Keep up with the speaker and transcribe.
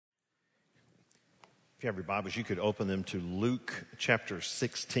If you have your Bibles, you could open them to Luke chapter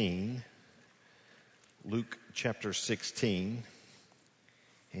 16. Luke chapter 16.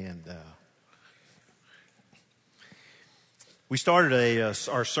 And we started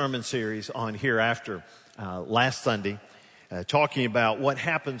our sermon series on Hereafter last Sunday, talking about what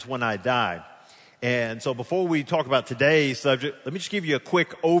happens when I die. And so before we talk about today's subject, let me just give you a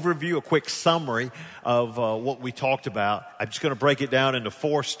quick overview, a quick summary of what we talked about. I'm just going to break it down into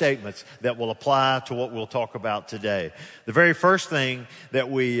 4 statements that will apply to what we'll talk about today. The very first thing that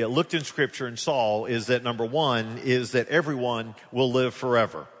we looked in Scripture and saw is that number 1 is that everyone will live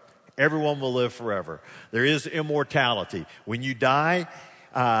forever. Everyone will live forever. There is immortality. When you die,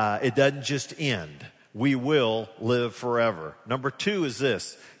 it doesn't just end. We will live forever. Number 2 is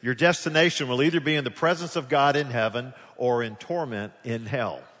this. Your destination will either be in the presence of God in heaven or in torment in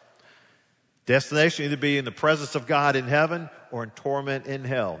hell. Destination will either be in the presence of God in heaven or in torment in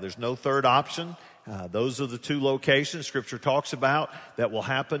hell. There's no third option. Those are the 2 locations Scripture talks about that will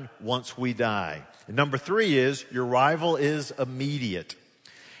happen once we die. And number 3 is your arrival is immediate.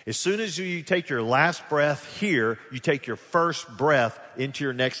 As soon as you take your last breath here, you take your first breath into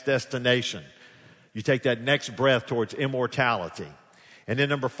your next destination. You take that next breath towards immortality. And then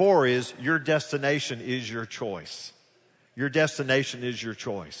number 4 is your destination is your choice. Your destination is your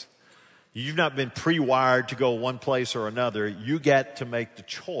choice. You've not been pre-wired to go one place or another. You get to make the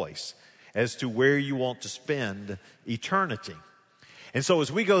choice as to where you want to spend eternity. And so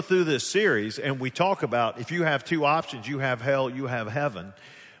as we go through this series and we talk about if you have 2 options, you have hell, you have heaven.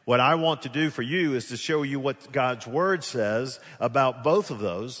 What I want to do for you is to show you what God's Word says about both of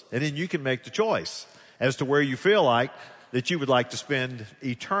those, and then you can make the choice as to where you feel like that you would like to spend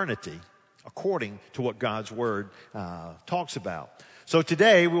eternity according to what God's Word talks about. So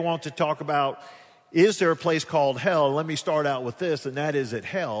today we want to talk about, is there a place called hell? Let me start out with this, and that is that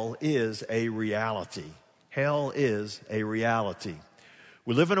hell is a reality. Hell is a reality.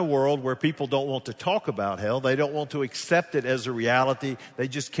 We live in a world where people don't want to talk about hell. They don't want to accept it as a reality. They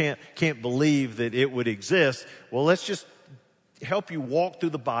just can't believe that it would exist. Well, let's just help you walk through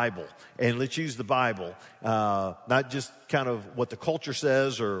the Bible, and let's use the Bible, not just kind of what the culture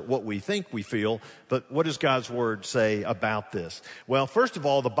says or what we think we feel, but what does God's Word say about this? Well, first of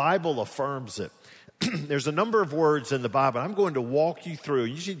all, the Bible affirms it. There's a number of words in the Bible. I'm going to walk you through.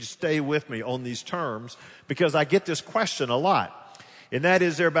 You need to stay with me on these terms because I get this question a lot. And that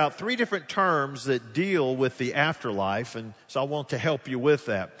is, there are about 3 different terms that deal with the afterlife, and so I want to help you with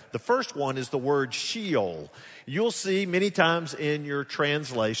that. The first one is the word Sheol. You'll see many times in your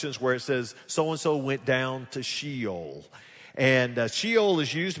translations where it says, so-and-so went down to Sheol. And Sheol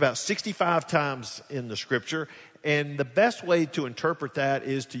is used about 65 times in the Scripture, and the best way to interpret that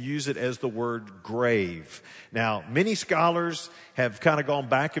is to use it as the word grave. Now, many scholars have kind of gone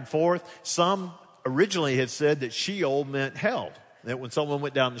back and forth. Some originally had said that Sheol meant hell. That when someone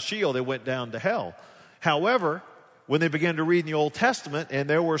went down to Sheol, they went down to hell. However, when they began to read in the Old Testament and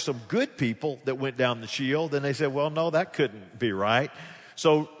there were some good people that went down to Sheol, then they said, well, no, that couldn't be right.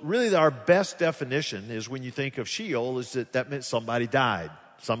 So really our best definition is when you think of Sheol is that meant somebody died.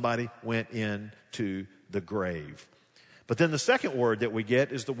 Somebody went into the grave. But then the second word that we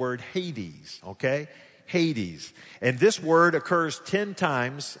get is the word Hades, okay? Hades. And this word occurs 10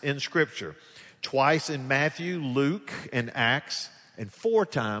 times in Scripture. Twice in Matthew, Luke, and Acts, and 4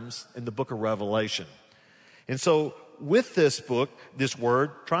 times in the book of Revelation. And so with this book, this word,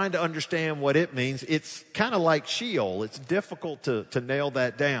 trying to understand what it means, it's kind of like Sheol. It's difficult to nail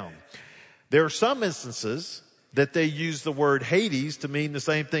that down. There are some instances that they use the word Hades to mean the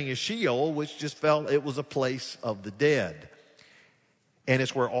same thing as Sheol, which just felt it was a place of the dead. And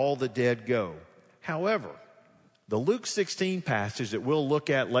it's where all the dead go. However, the Luke 16 passage that we'll look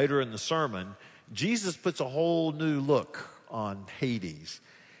at later in the sermon, Jesus puts a whole new look on Hades.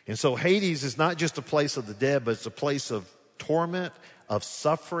 And so Hades is not just a place of the dead, but it's a place of torment, of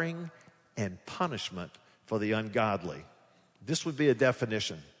suffering, and punishment for the ungodly. This would be a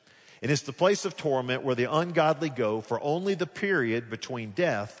definition. And it's the place of torment where the ungodly go for only the period between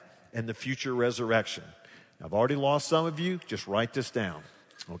death and the future resurrection. Now, I've already lost some of you. Just write this down,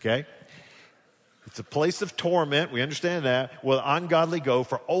 okay? It's a place of torment. We understand that. Where the ungodly go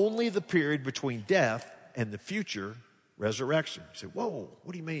for only the period between death and the future resurrection. You say, whoa,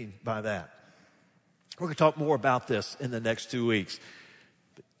 what do you mean by that? We're going to talk more about this in the next 2 weeks.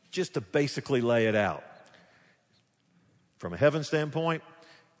 But just to basically lay it out. From a heaven standpoint,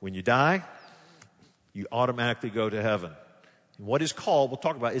 when you die, you automatically go to heaven. And what is called, we'll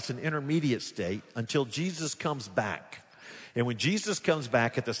talk about, it's an intermediate state until Jesus comes back. And when Jesus comes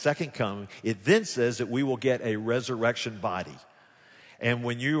back at the second coming, it then says that we will get a resurrection body. And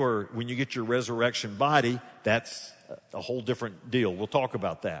when you get your resurrection body, that's a whole different deal. We'll talk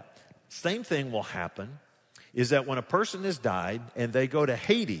about that. Same thing will happen is that when a person has died and they go to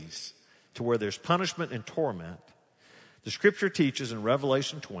Hades, to where there's punishment and torment, the scripture teaches in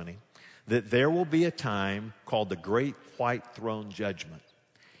Revelation 20 that there will be a time called the Great White Throne Judgment.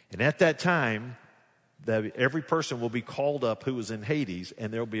 And at that time, every person will be called up who was in Hades,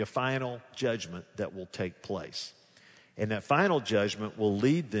 and there will be a final judgment that will take place. And that final judgment will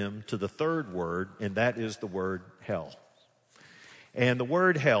lead them to the third word, and that is the word hell. And the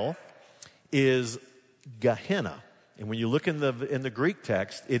word hell is Gehenna. And when you look in the Greek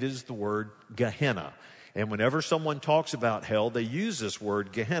text, it is the word Gehenna. And whenever someone talks about hell, they use this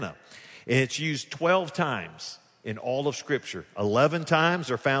word Gehenna. And it's used 12 times in all of Scripture. 11 times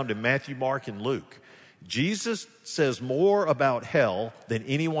are found in Matthew, Mark, and Luke. Jesus says more about hell than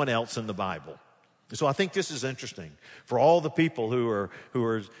anyone else in the Bible. So I think this is interesting for all the people who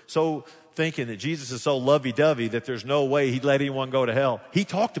are so thinking that Jesus is so lovey-dovey that there's no way he'd let anyone go to hell. He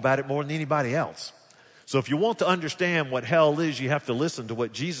talked about it more than anybody else. So if you want to understand what hell is, you have to listen to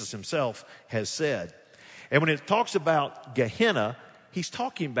what Jesus himself has said. And when it talks about Gehenna, he's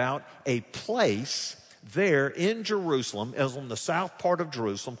talking about a place there in Jerusalem, as on the south part of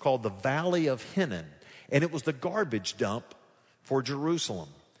Jerusalem, called the Valley of Hinnom. And it was the garbage dump for Jerusalem.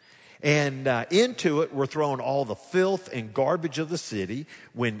 And into it were thrown all the filth and garbage of the city.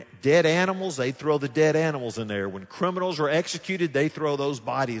 When dead animals, they throw the dead animals in there. When criminals are executed, they throw those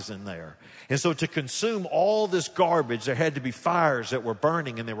bodies in there. And so to consume all this garbage, there had to be fires that were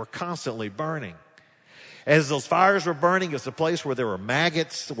burning, and they were constantly burning. As those fires were burning, it's a place where there were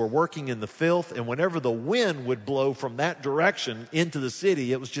maggots that were working in the filth. And whenever the wind would blow from that direction into the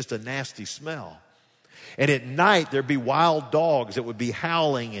city, it was just a nasty smell. And at night, there'd be wild dogs that would be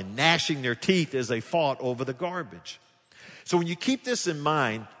howling and gnashing their teeth as they fought over the garbage. So when you keep this in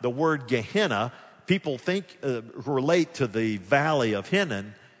mind, the word Gehenna, people relate to the Valley of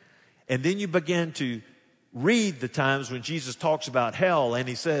Hinnom. And then you begin to read the times when Jesus talks about hell, and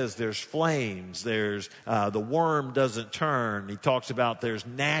he says there's flames, there's the worm doesn't turn. He talks about there's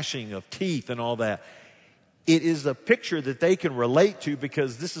gnashing of teeth and all that. It is a picture that they can relate to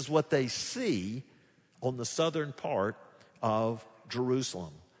because this is what they see on the southern part of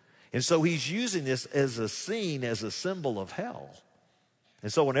Jerusalem. And so he's using this as a scene, as a symbol of hell.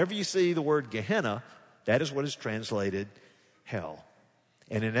 And so whenever you see the word Gehenna, that is what is translated hell.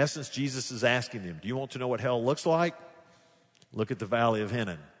 And in essence, Jesus is asking them, do you want to know what hell looks like? Look at the Valley of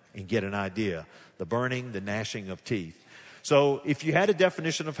Hinnom and get an idea. The burning, the gnashing of teeth. So if you had a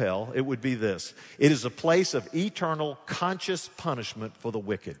definition of hell, it would be this. It is a place of eternal conscious punishment for the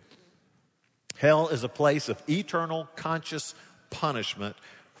wicked. Hell is a place of eternal conscious punishment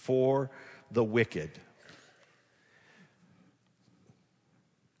for the wicked.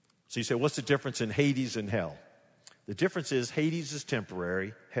 So you say, what's the difference in Hades and hell? The difference is Hades is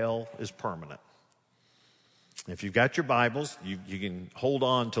temporary, hell is permanent. If you've got your Bibles, you can hold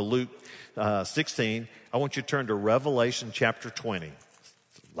on to Luke 16. I want you to turn to Revelation chapter 20.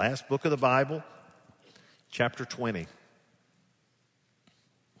 Last book of the Bible, chapter 20.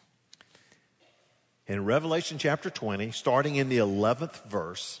 In Revelation chapter 20, starting in the 11th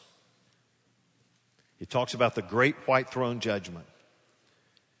verse, it talks about the great white throne judgment.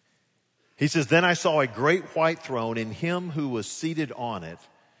 He says, then I saw a great white throne, and him who was seated on it.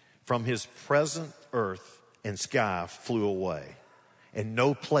 From his present earth and sky flew away, and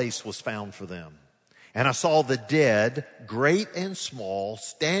no place was found for them. And I saw the dead, great and small,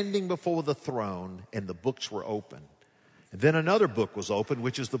 standing before the throne, and the books were open. And then another book was opened,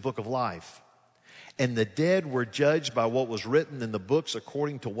 which is the book of life. And the dead were judged by what was written in the books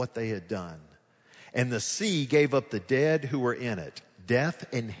according to what they had done. And the sea gave up the dead who were in it. Death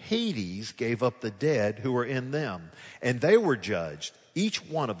and Hades gave up the dead who were in them. And they were judged, each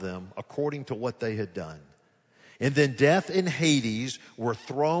one of them, according to what they had done. And then death and Hades were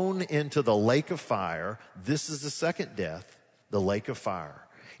thrown into the lake of fire. This is the second death, the lake of fire.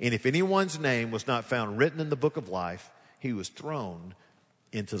 And if anyone's name was not found written in the book of life, he was thrown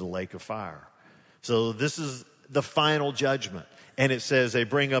into the lake of fire. So this is the final judgment. And it says they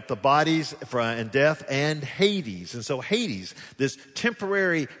bring up the bodies in death and Hades. And so Hades, this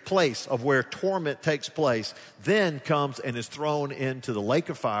temporary place of where torment takes place, then comes and is thrown into the lake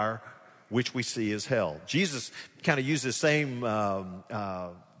of fire, which we see as hell. Jesus kind of used the same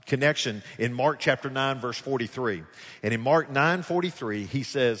connection in Mark chapter 9, verse 43. And in Mark 9:43, he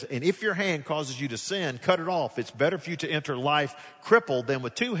says, and if your hand causes you to sin, cut it off. It's better for you to enter life crippled than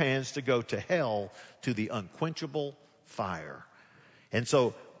with two hands to go to hell, to the unquenchable fire. And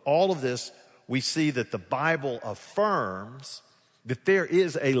so all of this, we see that the Bible affirms that there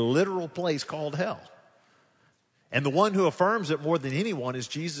is a literal place called hell. And the one who affirms it more than anyone is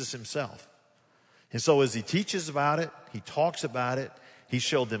Jesus himself. And so as he teaches about it, he talks about it, he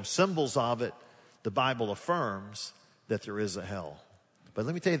showed them symbols of it, the Bible affirms that there is a hell. But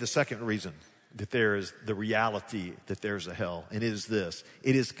let me tell you the second reason that there is the reality that there's a hell, and it is this.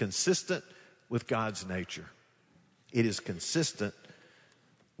 It is consistent with God's nature. It is consistent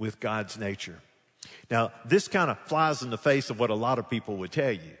with God's nature. Now, this kind of flies in the face of what a lot of people would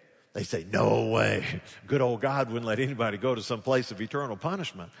tell you. They say, no way. Good old God wouldn't let anybody go to some place of eternal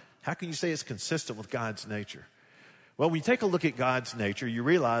punishment. How can you say it's consistent with God's nature? Well, when you take a look at God's nature, you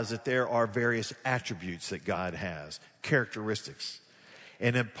realize that there are various attributes that God has, characteristics.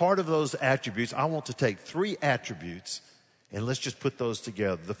 And in part of those attributes, I want to take 3 attributes and let's just put those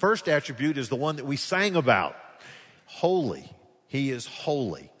together. The first attribute is the one that we sang about. Holy. He is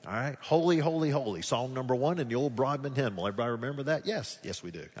holy. All right. Holy, holy, holy. Psalm number 1 in the old Broadman hymnal. Everybody remember that? Yes. Yes, we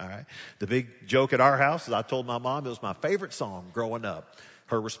do. All right. The big joke at our house is I told my mom it was my favorite song growing up.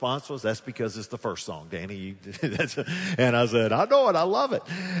 Her response was, that's because it's the first song, Danny. And I said, I know it. I love it.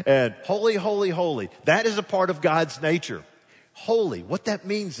 And holy, holy, holy. That is a part of God's nature. Holy. What that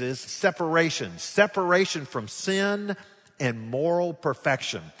means is separation. Separation from sin and moral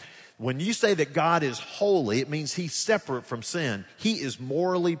perfection. When you say that God is holy, it means he's separate from sin. He is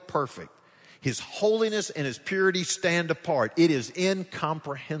morally perfect. His holiness and his purity stand apart. It is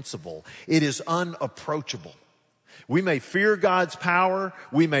incomprehensible. It is unapproachable. We may fear God's power.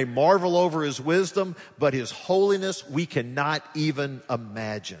 We may marvel over his wisdom, but his holiness we cannot even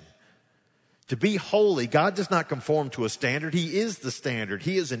imagine. To be holy, God does not conform to a standard. He is the standard.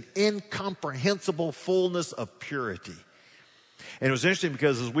 He is an incomprehensible fullness of purity. And it was interesting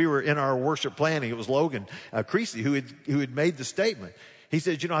because as we were in our worship planning, it was Logan Creasy who had made the statement. He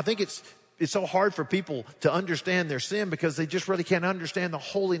said, I think it's so hard for people to understand their sin because they just really can't understand the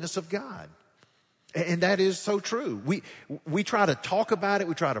holiness of God. And that is so true. We try to talk about it.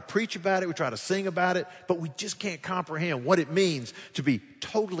 We try to preach about it. We try to sing about it, but we just can't comprehend what it means to be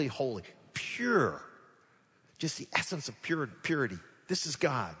totally holy, pure, just the essence of purity. This is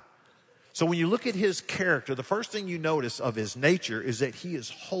God. So when you look at his character, the first thing you notice of his nature is that he is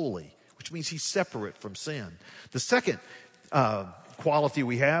holy, which means he's separate from sin. The second quality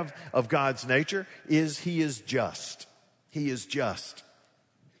we have of God's nature is he is just. He is just.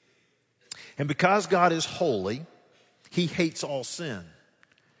 And because God is holy, he hates all sin.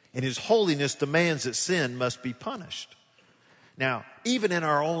 And his holiness demands that sin must be punished. Now, even in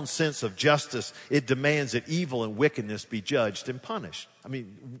our own sense of justice, it demands that evil and wickedness be judged and punished. I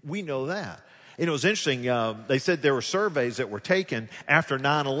mean, we know that. And it was interesting, they said there were surveys that were taken after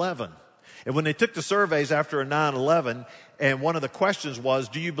 9/11. And when they took the surveys after a 9/11, and one of the questions was,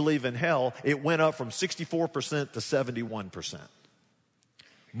 do you believe in hell? It went up from 64% to 71%.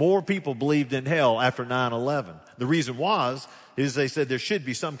 More people believed in hell after 9/11. The reason is they said there should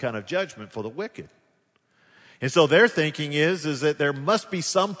be some kind of judgment for the wicked. And so their thinking is that there must be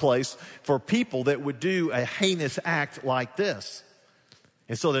some place for people that would do a heinous act like this.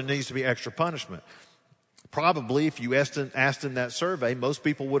 And so there needs to be extra punishment. Probably if you asked in that survey, most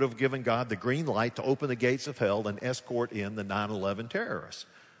people would have given God the green light to open the gates of hell and escort in the 9/11 terrorists.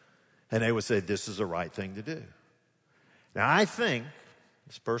 And they would say this is the right thing to do. Now I think,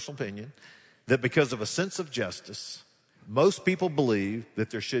 it's personal opinion, that because of a sense of justice, most people believe that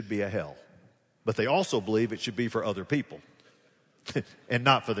there should be a hell. But they also believe it should be for other people and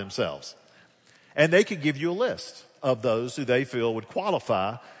not for themselves. And they could give you a list of those who they feel would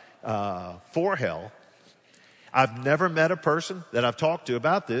qualify for hell. I've never met a person that I've talked to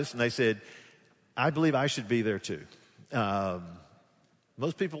about this, and they said, I believe I should be there too.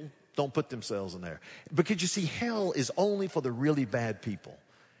 Most people don't put themselves in there. Because you see, hell is only for the really bad people.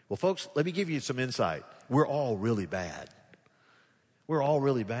 Well, folks, let me give you some insight. We're all really bad. We're all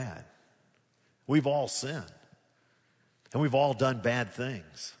really bad. We've all sinned. And we've all done bad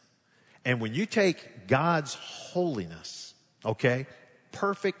things. And when you take God's holiness, okay,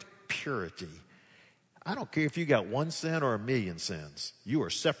 perfect purity, I don't care if you got 1 sin or 1,000,000 sins, you are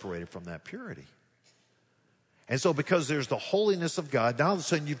separated from that purity. And so because there's the holiness of God, now all of a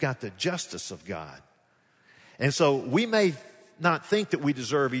sudden you've got the justice of God. And so we may not think that we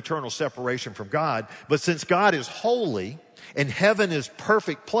deserve eternal separation from God, but since God is holy and heaven is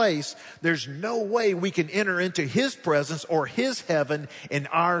perfect place, there's no way we can enter into his presence or his heaven in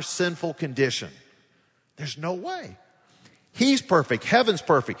our sinful condition. There's no way. He's perfect. Heaven's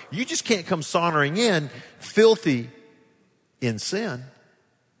perfect. You just can't come sauntering in filthy in sin.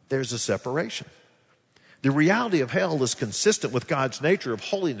 There's a separation. The reality of hell is consistent with God's nature of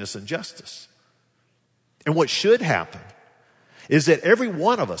holiness and justice. And what should happen is that every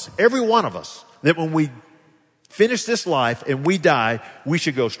one of us, that when we finish this life and we die, we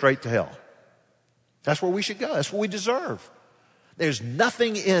should go straight to hell. That's where we should go. That's what we deserve. There's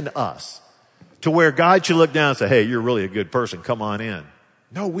nothing in us to where God should look down and say, hey, you're really a good person. Come on in.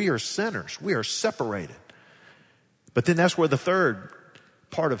 No, we are sinners. We are separated. But then that's where the third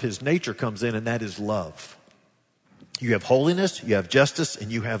part of his nature comes in, and that is love. You have holiness, you have justice, and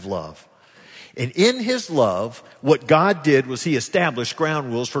you have love. And in his love, what God did was he established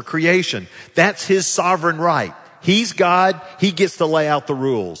ground rules for creation. That's his sovereign right. He's God. He gets to lay out the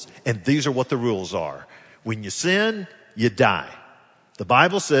rules. And these are what the rules are. When you sin, you die. The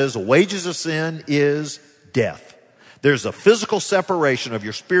Bible says the wages of sin is death. There's a physical separation of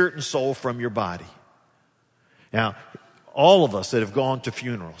your spirit and soul from your body. Now, all of us that have gone to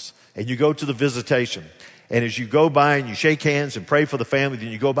funerals, and you go to the visitation, and as you go by and you shake hands and pray for the family, then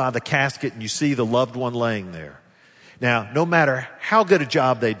you go by the casket and you see the loved one laying there. Now, no matter how good a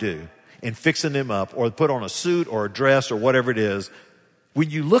job they do in fixing them up or put on a suit or a dress or whatever it is, when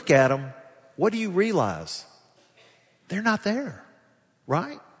you look at them, what do you realize? They're not there,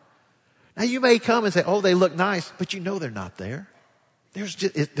 right? Now, you may come and say, oh, they look nice, but you know they're not there.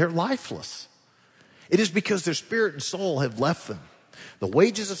 They're lifeless. It is because their spirit and soul have left them. The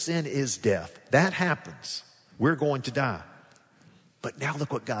wages of sin is death. That happens. We're going to die. But now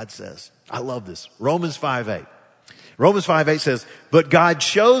look what God says. I love this. Romans 5:8. Romans 5:8 says, but God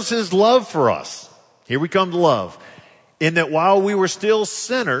shows his love for us. Here we come to love. In that while we were still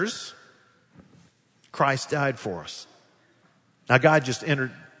sinners, Christ died for us. Now God just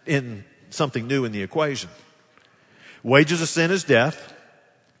entered in something new in the equation. Wages of sin is death.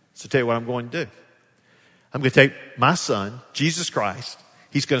 So tell you what I'm going to do. I'm going to take my son, Jesus Christ.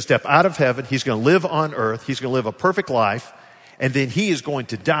 He's going to step out of heaven. He's going to live on earth. He's going to live a perfect life. And then he is going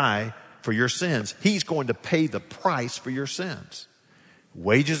to die for your sins. He's going to pay the price for your sins.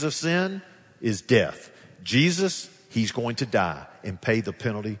 Wages of sin is death. Jesus, he's going to die and pay the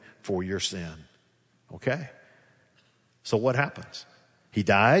penalty for your sin. Okay? So what happens? He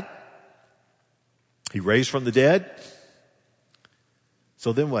died. He raised from the dead.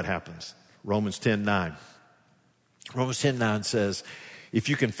 So then what happens? Romans 10:9. Romans 10:9 says, if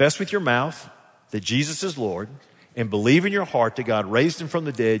you confess with your mouth that Jesus is Lord and believe in your heart that God raised him from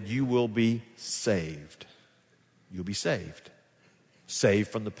the dead, you will be saved. You'll be saved. Saved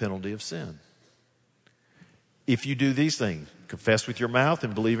from the penalty of sin. If you do these things, confess with your mouth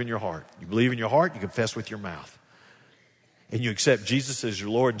and believe in your heart. You believe in your heart, you confess with your mouth. And you accept Jesus as your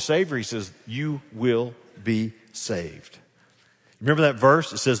Lord and Savior, he says, you will be saved. Remember that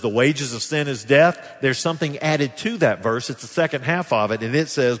verse? It says the wages of sin is death. There's something added to that verse. It's the second half of it. And it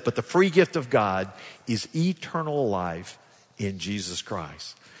says, but the free gift of God is eternal life in Jesus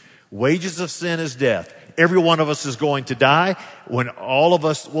Christ. Wages of sin is death. Every one of us is going to die. When all of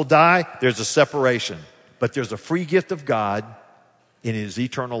us will die, there's a separation. But there's a free gift of God in his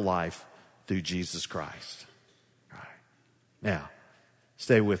eternal life through Jesus Christ. All right. Now,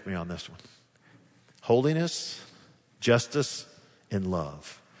 stay with me on this one. Holiness, justice, and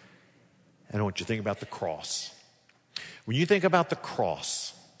love. And I want you to think about the cross. When you think about the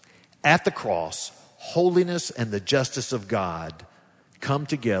cross, at the cross, holiness and the justice of God come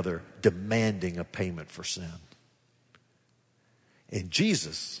together demanding a payment for sin. And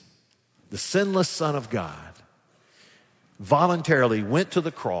Jesus, the sinless Son of God, voluntarily went to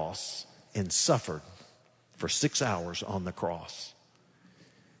the cross and suffered for 6 hours on the cross.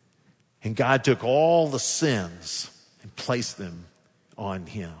 And God took all the sins and placed them on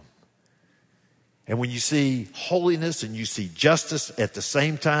him. And when you see holiness and you see justice at the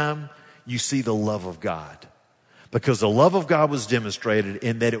same time, you see the love of God. Because the love of God was demonstrated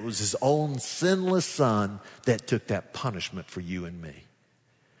in that it was his own sinless son that took that punishment for you and me.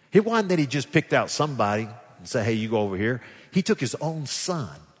 It wasn't that he just picked out somebody and said, hey, you go over here. He took his own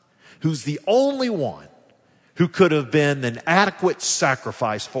son, who's the only one who could have been an adequate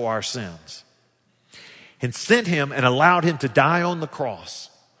sacrifice for our sins, and sent him and allowed him to die on the cross.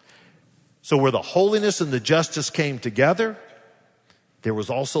 So where the holiness and the justice came together, there was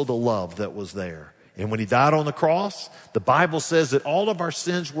also the love that was there. And when he died on the cross, the Bible says that all of our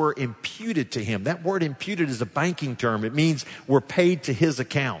sins were imputed to him. That word imputed is a banking term. It means we're paid to his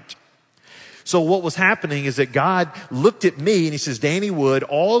account. So what was happening is that God looked at me and he says, Danny Wood,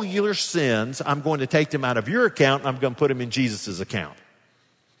 all your sins, I'm going to take them out of your account and I'm going to put them in Jesus' account.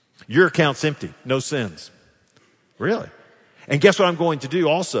 Your account's empty, no sins. Really? And guess what I'm going to do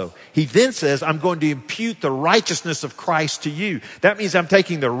also? He then says, I'm going to impute the righteousness of Christ to you. That means I'm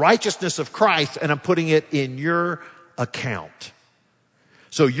taking the righteousness of Christ and I'm putting it in your account.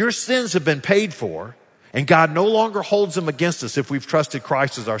 So your sins have been paid for. And God no longer holds them against us if we've trusted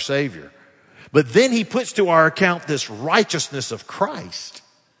Christ as our Savior. But then he puts to our account this righteousness of Christ.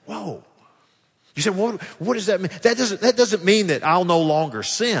 Whoa. You say, what does that mean? That doesn't mean that I'll no longer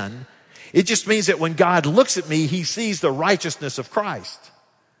sin. It just means that when God looks at me, he sees the righteousness of Christ.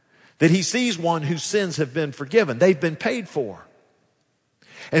 That he sees one whose sins have been forgiven. They've been paid for.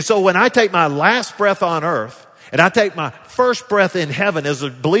 And so when I take my last breath on earth and I take my first breath in heaven as a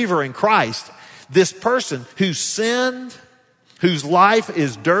believer in Christ, this person who sinned, whose life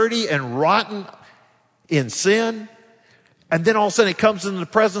is dirty and rotten in sin, and then all of a sudden it comes into the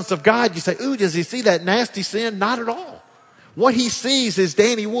presence of God, you say, ooh, does he see that nasty sin? Not at all. What he sees is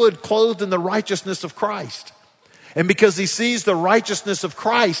Danny Wood clothed in the righteousness of Christ. And because he sees the righteousness of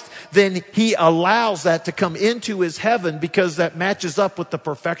Christ, then he allows that to come into his heaven because that matches up with the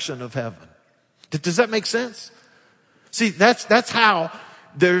perfection of heaven. Does that make sense? See, that's how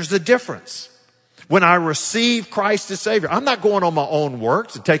there's a difference. When I receive Christ as Savior, I'm not going on my own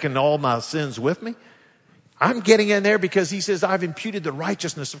works and taking all my sins with me. I'm getting in there because he says, I've imputed the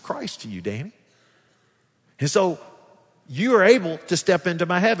righteousness of Christ to you, Danny. And so you are able to step into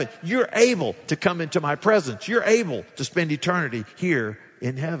my heaven. You're able to come into my presence. You're able to spend eternity here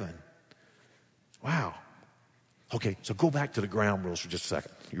in heaven. Wow. Okay, so go back to the ground rules for just a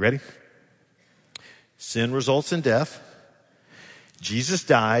second. You ready? Sin results in death. Jesus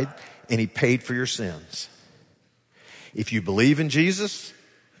died and he paid for your sins. If you believe in Jesus,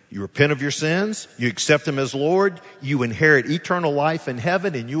 you repent of your sins, you accept him as Lord, you inherit eternal life in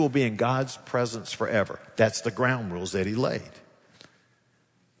heaven, and you will be in God's presence forever. That's the ground rules that he laid.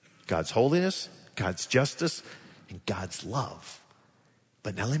 God's holiness, God's justice, and God's love.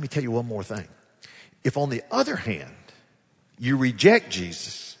 But now let me tell you one more thing. If on the other hand, you reject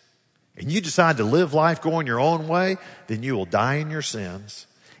Jesus, and you decide to live life going your own way, then you will die in your sins,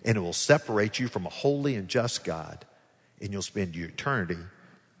 and it will separate you from a holy and just God, and you'll spend your eternity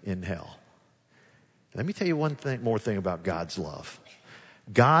in hell. Let me tell you one more thing about God's love.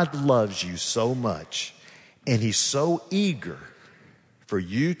 God loves you so much, and he's so eager for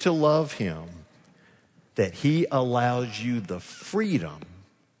you to love him that he allows you the freedom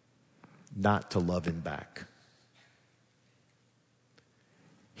not to love him back.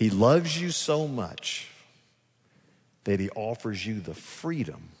 He loves you so much that he offers you the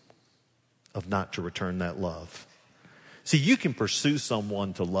freedom of not to return that love. See, you can pursue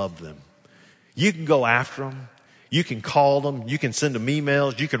someone to love them. You can go after them. You can call them. You can send them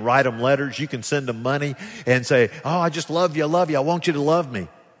emails. You can write them letters. You can send them money and say, oh, I just love you. I love you. I want you to love me.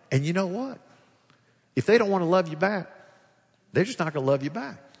 And you know what? If they don't want to love you back, they're just not going to love you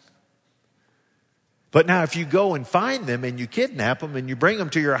back. But now if you go and find them and you kidnap them and you bring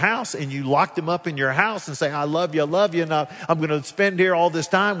them to your house and you lock them up in your house and say, I love you, and I'm going to spend here all this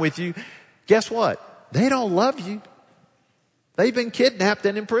time with you. Guess what? They don't love you. They've been kidnapped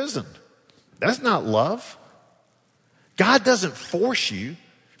and imprisoned. That's not love. God doesn't force you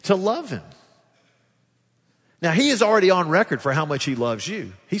to love him. Now, he is already on record for how much he loves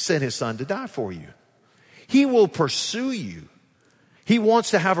you. He sent his son to die for you. He will pursue you. He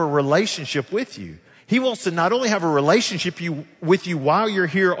wants to have a relationship with you. He wants to not only have a relationship with you while you're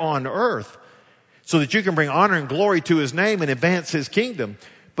here on earth so that you can bring honor and glory to his name and advance his kingdom,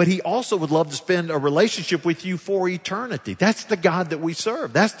 but he also would love to spend a relationship with you for eternity. That's the God that we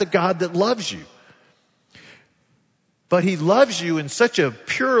serve. That's the God that loves you. But he loves you in such a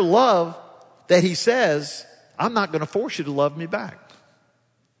pure love that he says, I'm not going to force you to love me back.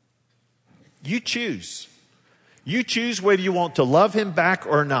 You choose. You choose whether you want to love him back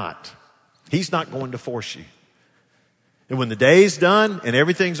or not. He's not going to force you. And when the day's done and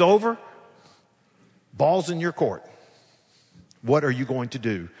everything's over, ball's in your court. What are you going to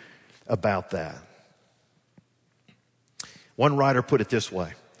do about that? One writer put it this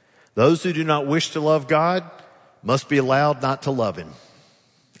way: those who do not wish to love God must be allowed not to love him.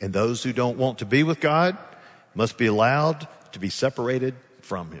 And those who don't want to be with God must be allowed to be separated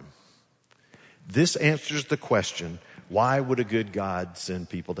from him. This answers the question, why would a good God send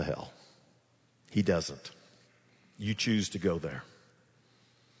people to hell? He doesn't. You choose to go there.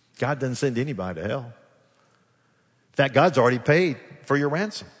 God doesn't send anybody to hell. In fact, God's already paid for your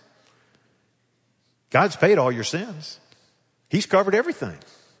ransom. God's paid all your sins. He's covered everything.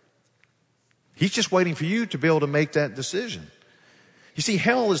 He's just waiting for you to be able to make that decision. You see,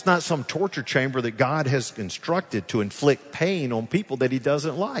 hell is not some torture chamber that God has constructed to inflict pain on people that he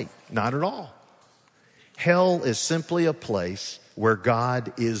doesn't like. Not at all. Hell is simply a place where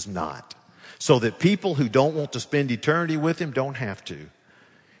God is not, so that people who don't want to spend eternity with him don't have to.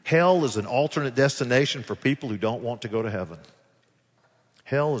 Hell is an alternate destination for people who don't want to go to heaven.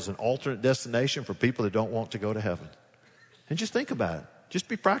 Hell is an alternate destination for people that don't want to go to heaven. And just think about it. Just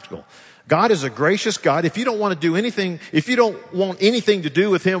be practical. God is a gracious God. If you don't want to do anything, if you don't want anything to do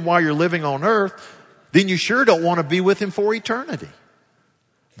with Him while you're living on earth, then you sure don't want to be with Him for eternity.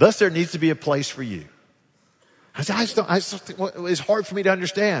 Thus, there needs to be a place for you. It's hard for me to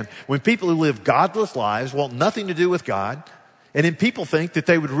understand when people who live godless lives want nothing to do with God, and then people think that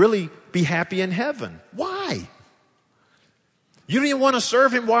they would really be happy in heaven. Why? You don't even want to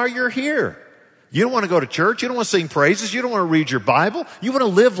serve Him while you're here. You don't want to go to church. You don't want to sing praises. You don't want to read your Bible. You want to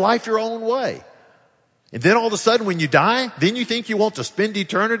live life your own way. And then all of a sudden when you die, then you think you want to spend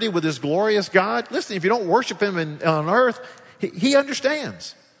eternity with this glorious God? Listen, if you don't worship Him on earth, He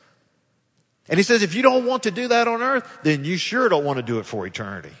understands. And He says, if you don't want to do that on earth, then you sure don't want to do it for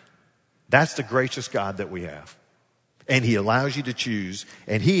eternity. That's the gracious God that we have. And He allows you to choose.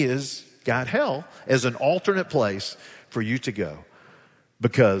 And He has got hell as an alternate place for you to go.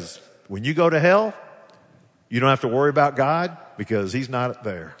 Because when you go to hell, you don't have to worry about God because He's not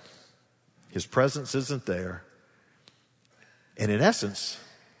there. His presence isn't there. And in essence,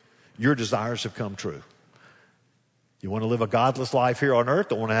 your desires have come true. You want to live a godless life here on earth,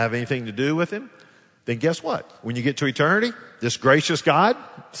 don't want to have anything to do with Him, then guess what? When you get to eternity, this gracious God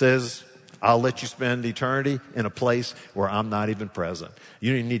says, I'll let you spend eternity in a place where I'm not even present.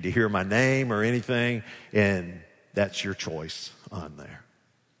 You don't even need to hear my name or anything, and that's your choice on there.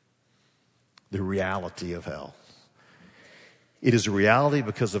 The reality of hell. It is a reality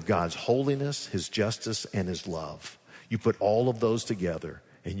because of God's holiness, His justice, and His love. You put all of those together,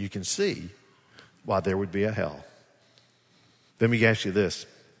 and you can see why there would be a hell. Let me ask you this.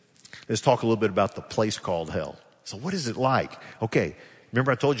 Let's talk a little bit about the place called hell. So what is it like? Okay,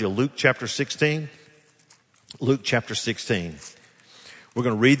 remember I told you Luke chapter 16? Luke chapter 16. We're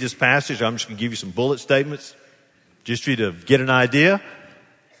going to read this passage. I'm just going to give you some bullet statements just for you to get an idea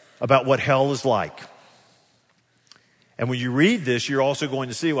about what hell is like. And when you read this, you're also going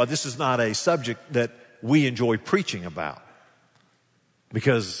to see, well, this is not a subject that we enjoy preaching about.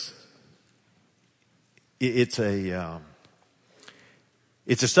 Because it's a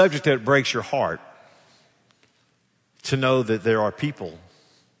subject that breaks your heart to know that there are people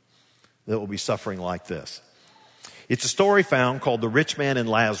that will be suffering like this. It's a story called The Rich Man and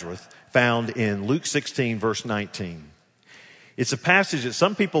Lazarus, found in Luke 16, verse 19. It's a passage that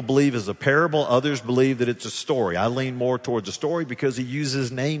some people believe is a parable. Others believe that it's a story. I lean more towards a story because he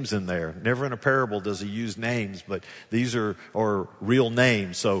uses names in there. Never in a parable does he use names, but these are real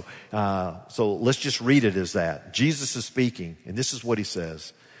names. So let's just read it as that. Jesus is speaking, and this is what he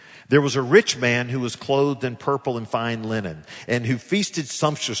says. There was a rich man who was clothed in purple and fine linen, and who feasted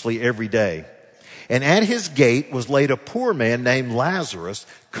sumptuously every day. And at his gate was laid a poor man named Lazarus,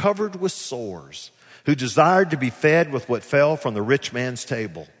 covered with sores, who desired to be fed with what fell from the rich man's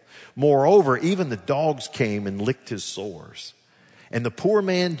table. Moreover, even the dogs came and licked his sores. And the poor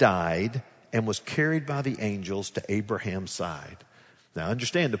man died and was carried by the angels to Abraham's side. Now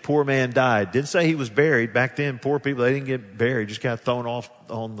understand, the poor man died. Didn't say he was buried. Back then, poor people, they didn't get buried, just got thrown off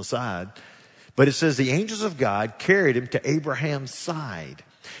on the side. But it says the angels of God carried him to Abraham's side.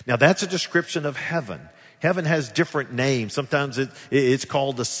 Now that's a description of heaven. Heaven has different names. Sometimes it's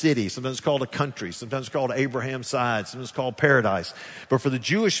called a city. Sometimes it's called a country. Sometimes it's called Abraham's side. Sometimes it's called paradise. But for the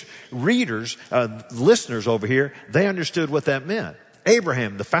Jewish readers, listeners over here, they understood what that meant.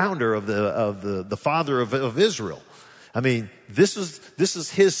 Abraham, the founder of the father of Israel. I mean, this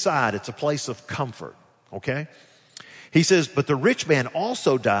is his side. It's a place of comfort. Okay? He says, but the rich man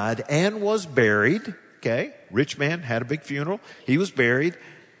also died and was buried. Okay? Rich man had a big funeral. He was buried.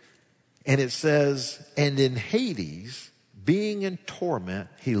 And it says, and in Hades, being in torment,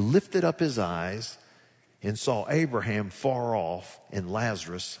 he lifted up his eyes and saw Abraham far off and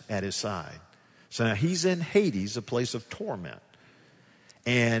Lazarus at his side. So now he's in Hades, a place of torment.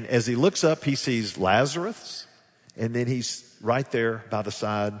 And as he looks up, he sees Lazarus, and then he's right there by the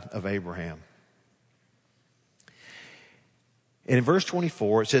side of Abraham. And in verse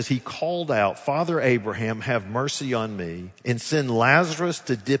 24, it says, he called out, Father Abraham, have mercy on me, and send Lazarus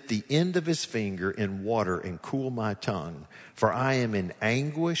to dip the end of his finger in water and cool my tongue, for I am in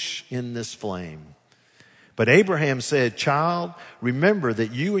anguish in this flame. But Abraham said, child, remember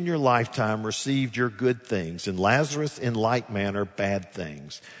that you in your lifetime received your good things, and Lazarus in like manner bad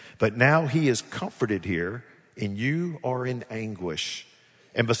things. But now he is comforted here, and you are in anguish.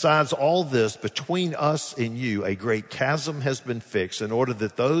 And besides all this, between us and you, a great chasm has been fixed in order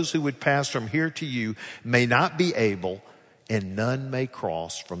that those who would pass from here to you may not be able, and none may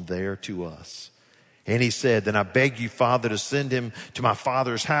cross from there to us. And he said, then I beg you, Father, to send him to my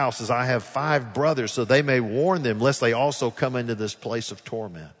father's house, as I have 5 brothers, so they may warn them, lest they also come into this place of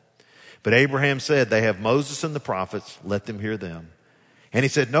torment. But Abraham said, they have Moses and the prophets, let them hear them. And he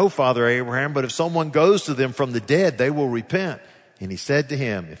said, no, Father Abraham, but if someone goes to them from the dead, they will repent. And he said to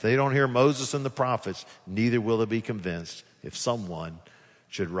him, if they don't hear Moses and the prophets, neither will they be convinced if someone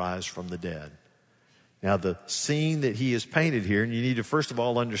should rise from the dead. Now, the scene that he has painted here, and you need to first of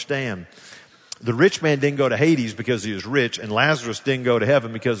all understand, the rich man didn't go to Hades because he was rich, and Lazarus didn't go to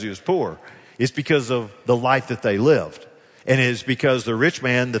heaven because he was poor. It's because of the life that they lived. And it's because the rich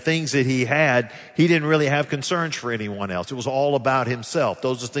man, the things that he had, he didn't really have concerns for anyone else. It was all about himself.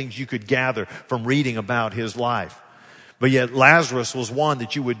 Those are things you could gather from reading about his life. But yet Lazarus was one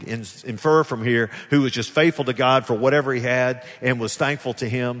that you would infer from here who was just faithful to God for whatever he had and was thankful to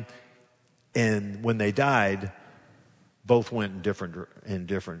him. And when they died, both went in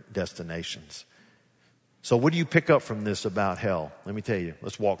different destinations. So what do you pick up from this about hell? Let me tell you.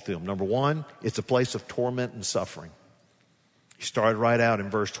 Let's walk through them. Number 1, it's a place of torment and suffering. He started right out in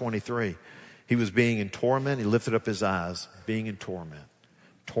verse 23. He was being in torment. He lifted up his eyes, being in torment.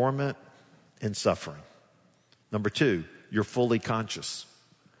 Torment and suffering. Number 2, you're fully conscious.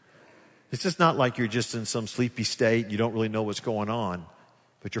 It's just not like you're just in some sleepy state. You don't really know what's going on,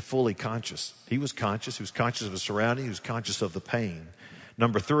 but you're fully conscious. He was conscious. He was conscious of his surroundings. He was conscious of the pain.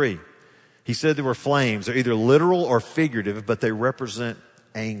 Number 3, he said there were flames. They're either literal or figurative, but they represent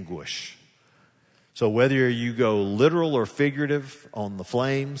anguish. So whether you go literal or figurative on the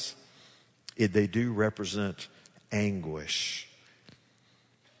flames, they do represent anguish.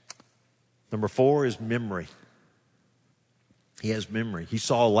 Number 4 is memory. He has memory. He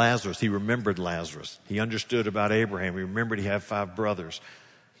saw Lazarus. He remembered Lazarus. He understood about Abraham. He remembered he had 5 brothers.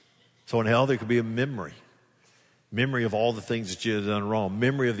 So in hell, there could be a memory. Memory of all the things that you had done wrong.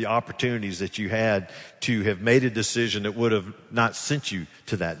 Memory of the opportunities that you had to have made a decision that would have not sent you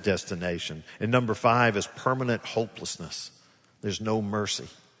to that destination. And number 5 is permanent hopelessness. There's no mercy.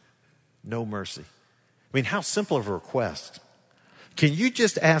 No mercy. I mean, how simple of a request. Can you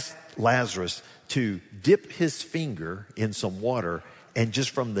just ask Lazarus to dip his finger in some water, and just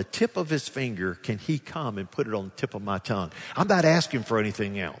from the tip of his finger, can he come and put it on the tip of my tongue? I'm not asking for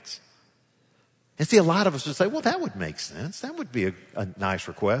anything else. And see, a lot of us would say, well, that would make sense. That would be a nice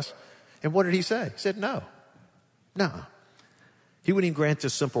request. And what did he say? He said, no. No. He wouldn't even grant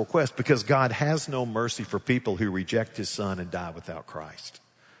this simple request because God has no mercy for people who reject his son and die without Christ.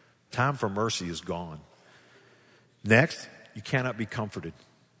 Time for mercy is gone. Next, you cannot be comforted.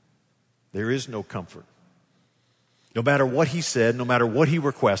 There is no comfort. No matter what he said, no matter what he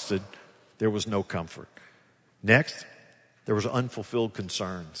requested, there was no comfort. Next, there was unfulfilled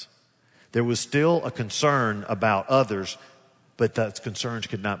concerns. There was still a concern about others, but those concerns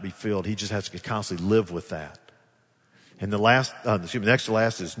could not be filled. He just has to constantly live with that. And next to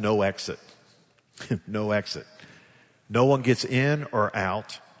last is no exit. No exit. No one gets in or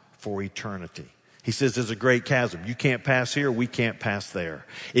out for eternity. He says there's a great chasm. You can't pass here, we can't pass there.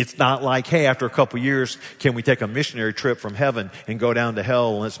 It's not like, hey, after a couple years, can we take a missionary trip from heaven and go down to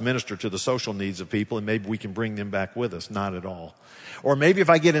hell and let's minister to the social needs of people and maybe we can bring them back with us? Not at all. Or maybe if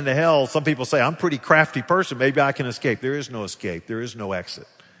I get into hell, some people say, I'm a pretty crafty person, maybe I can escape. There is no escape. There is no exit.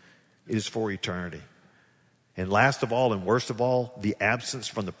 It is for eternity. And last of all and worst of all, the absence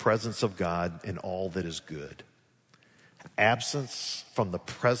from the presence of God in all that is good. Absence from the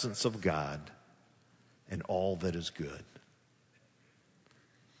presence of God and all that is good.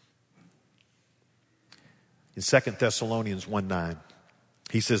 In 2 Thessalonians 1:9,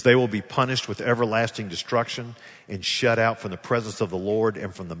 he says, they will be punished with everlasting destruction and shut out from the presence of the Lord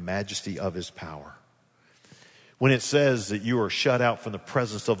and from the majesty of his power. When it says that you are shut out from the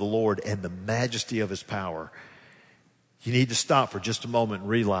presence of the Lord and the majesty of his power, you need to stop for just a moment and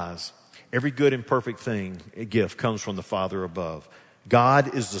realize every good and perfect thing, a gift, comes from the Father above.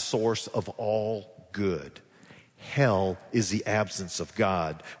 God is the source of all good. Hell is the absence of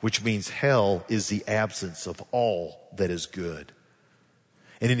God, which means hell is the absence of all that is good.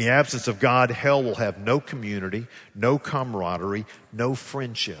 And in the absence of God, hell will have no community, no camaraderie, no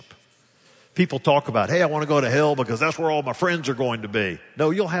friendship. People talk about, hey, I want to go to hell because that's where all my friends are going to be.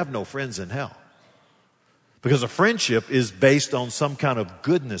 No, you'll have no friends in hell. Because a friendship is based on some kind of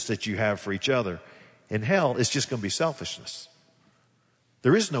goodness that you have for each other. In hell, it's just going to be selfishness.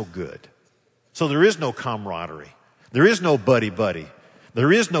 There is no good. So there is no camaraderie. There is no buddy-buddy.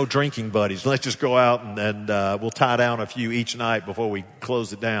 There is no drinking buddies. Let's just go out and we'll tie down a few each night before we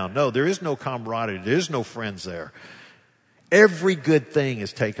close it down. No, there is no camaraderie. There is no friends there. Every good thing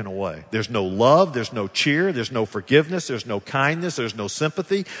is taken away. There's no love, there's no cheer, there's no forgiveness, there's no kindness, there's no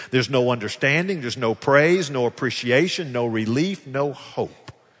sympathy, there's no understanding, there's no praise, no appreciation, no relief, no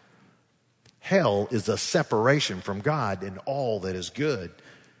hope. Hell is a separation from God and all that is good.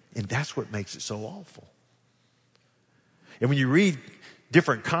 And that's what makes it so awful. And when you read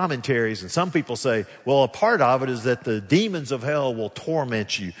different commentaries, and some people say, well, a part of it is that the demons of hell will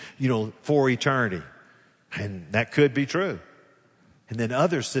torment you, for eternity. And that could be true. And then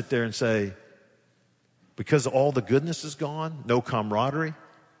others sit there and say, because all the goodness is gone, no camaraderie,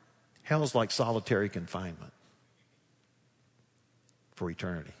 hell is like solitary confinement for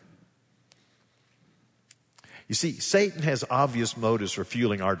eternity. You see, Satan has obvious motives for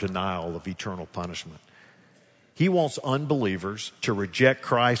fueling our denial of eternal punishment. He wants unbelievers to reject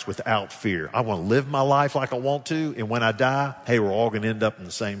Christ without fear. I want to live my life like I want to, and when I die, hey, we're all going to end up in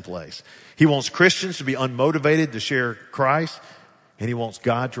the same place. He wants Christians to be unmotivated to share Christ, and he wants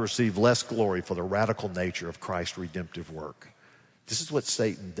God to receive less glory for the radical nature of Christ's redemptive work. This is what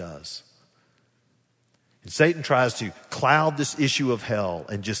Satan does. And Satan tries to cloud this issue of hell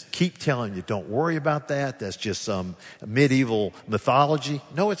and just keep telling you, don't worry about that. That's just some medieval mythology.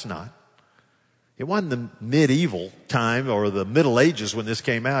 No, it's not. It wasn't the medieval time or the Middle Ages when this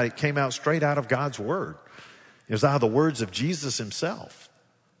came out. It came out straight out of God's Word. It was out of the words of Jesus himself.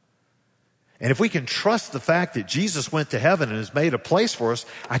 And if we can trust the fact that Jesus went to heaven and has made a place for us,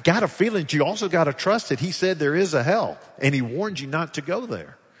 I got a feeling that you also got to trust that he said there is a hell and he warned you not to go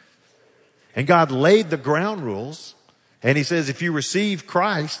there. And God laid the ground rules and he says if you receive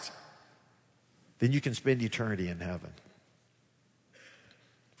Christ, then you can spend eternity in heaven.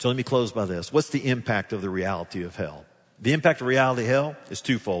 So let me close by this. What's the impact of the reality of hell? The impact of reality of hell is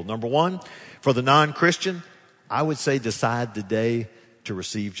twofold. Number one, for the non-Christian, I would say decide today to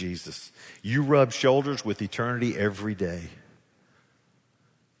receive Jesus. You rub shoulders with eternity every day.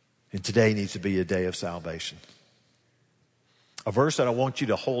 And today needs to be a day of salvation. A verse that I want you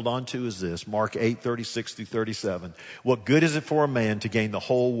to hold on to is this, Mark 8:36-37. What good is it for a man to gain the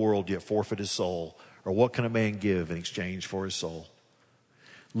whole world yet forfeit his soul? Or what can a man give in exchange for his soul?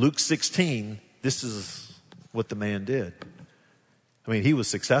 Luke 16, this is what the man did. I mean, he was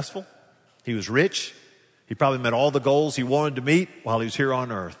successful. He was rich. He probably met all the goals he wanted to meet while he was here on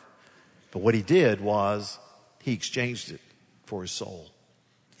earth. But what he did was he exchanged it for his soul.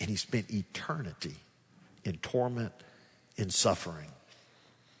 And he spent eternity in torment, in suffering.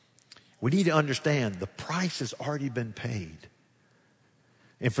 We need to understand the price has already been paid.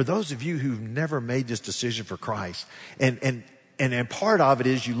 And for those of you who've never made this decision for Christ, and part of it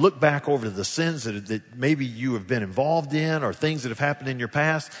is you look back over the sins that maybe you have been involved in or things that have happened in your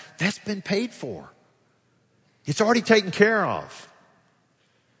past, that's been paid for. It's already taken care of.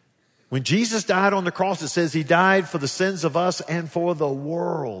 When Jesus died on the cross, it says he died for the sins of us and for the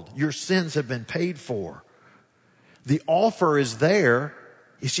world. Your sins have been paid for. The offer is there.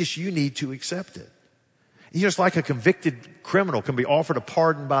 It's just you need to accept it. It's like a convicted criminal can be offered a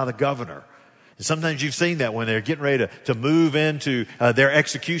pardon by the governor. And sometimes you've seen that when they're getting ready to move into their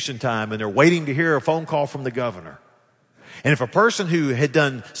execution time and they're waiting to hear a phone call from the governor. And if a person who had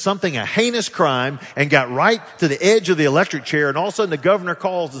done something, a heinous crime, and got right to the edge of the electric chair, and all of a sudden the governor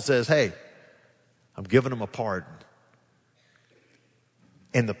calls and says, hey, I'm giving him a pardon.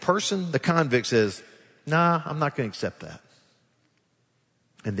 And the person, the convict says, nah, I'm not going to accept that.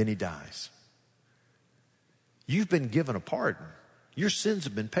 And then he dies. You've been given a pardon. Your sins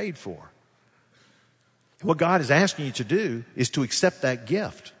have been paid for. What God is asking you to do is to accept that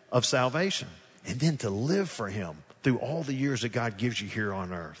gift of salvation and then to live for him through all the years that God gives you here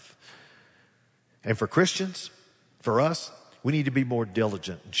on earth. And for Christians, for us, we need to be more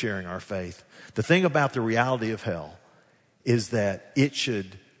diligent in sharing our faith. The thing about the reality of hell is that it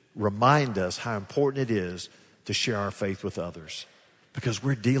should remind us how important it is to share our faith with others, because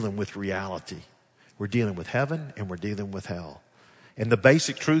we're dealing with reality. We're dealing with heaven and we're dealing with hell. And the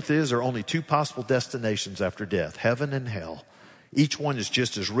basic truth is there are only two possible destinations after death, heaven and hell. Each one is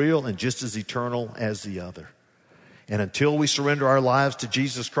just as real and just as eternal as the other. And until we surrender our lives to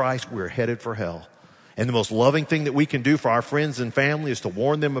Jesus Christ, we're headed for hell. And the most loving thing that we can do for our friends and family is to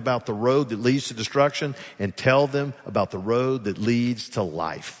warn them about the road that leads to destruction and tell them about the road that leads to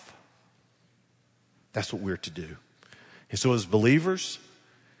life. That's what we're to do. And so as believers,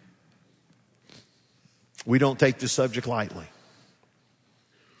 we don't take this subject lightly.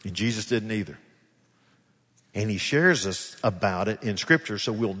 And Jesus didn't either. And he shares us about it in Scripture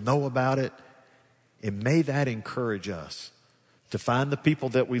so we'll know about it. And may that encourage us to find the people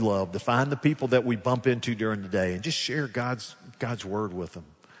that we love, to find the people that we bump into during the day, and just share God's word with them.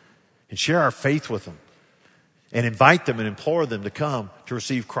 And share our faith with them. and invite them and implore them to come to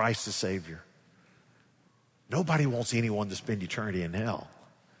receive Christ as Savior. Nobody wants anyone to spend eternity in hell.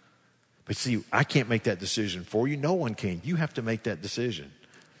 But see, I can't make that decision for you. No one can. You have to make that decision.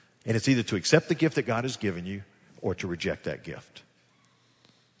 And it's either to accept the gift that God has given you or to reject that gift.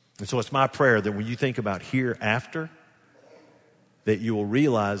 And so it's my prayer that when you think about hereafter, that you will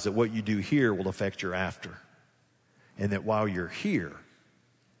realize that what you do here will affect your after. And that while you're here,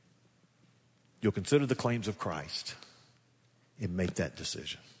 you'll consider the claims of Christ and make that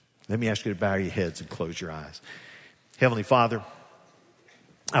decision. Let me ask you to bow your heads and close your eyes. Heavenly Father,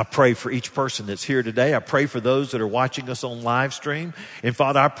 I pray for each person that's here today. I pray for those that are watching us on live stream. And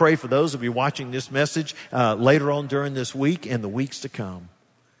Father, I pray for those that will be watching this message later on during this week and the weeks to come,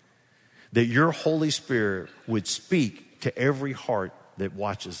 that your Holy Spirit would speak to every heart that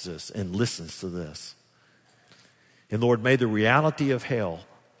watches this and listens to this. And Lord, may the reality of hell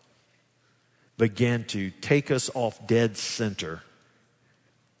begin to take us off dead center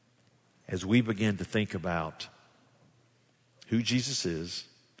as we begin to think about who Jesus is,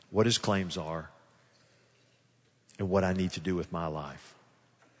 what his claims are, and what I need to do with my life.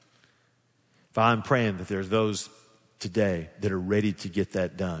 Father, I'm praying that there's those today that are ready to get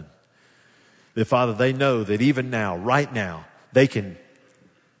that done. That, Father, they know that even now, right now, they can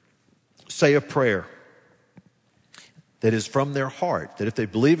say a prayer that is from their heart, that if they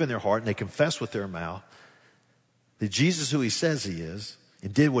believe in their heart and they confess with their mouth that Jesus, who he says he is,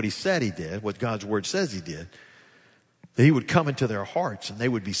 and did what he said he did, what God's word says he did, that he would come into their hearts and they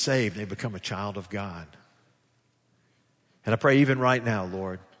would be saved and they become a child of God. And I pray even right now,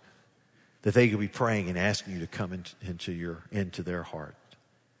 Lord, that they could be praying and asking you to come into their heart.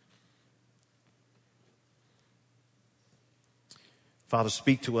 Father,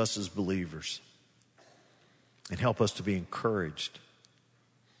 speak to us as believers and help us to be encouraged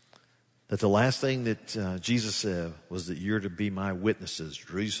that the last thing that Jesus said was that you're to be my witnesses,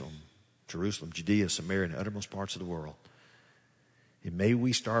 Jerusalem, Judea, Samaria, and the uttermost parts of the world. And may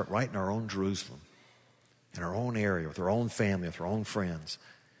we start right in our own Jerusalem, in our own area, with our own family, with our own friends,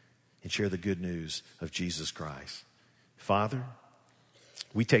 and share the good news of Jesus Christ. Father,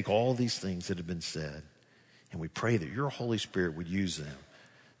 we take all these things that have been said, and we pray that your Holy Spirit would use them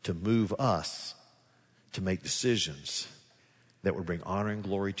to move us to make decisions that would bring honor and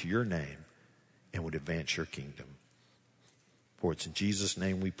glory to your name and would advance your kingdom. For it's in Jesus'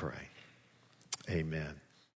 name we pray. Amen.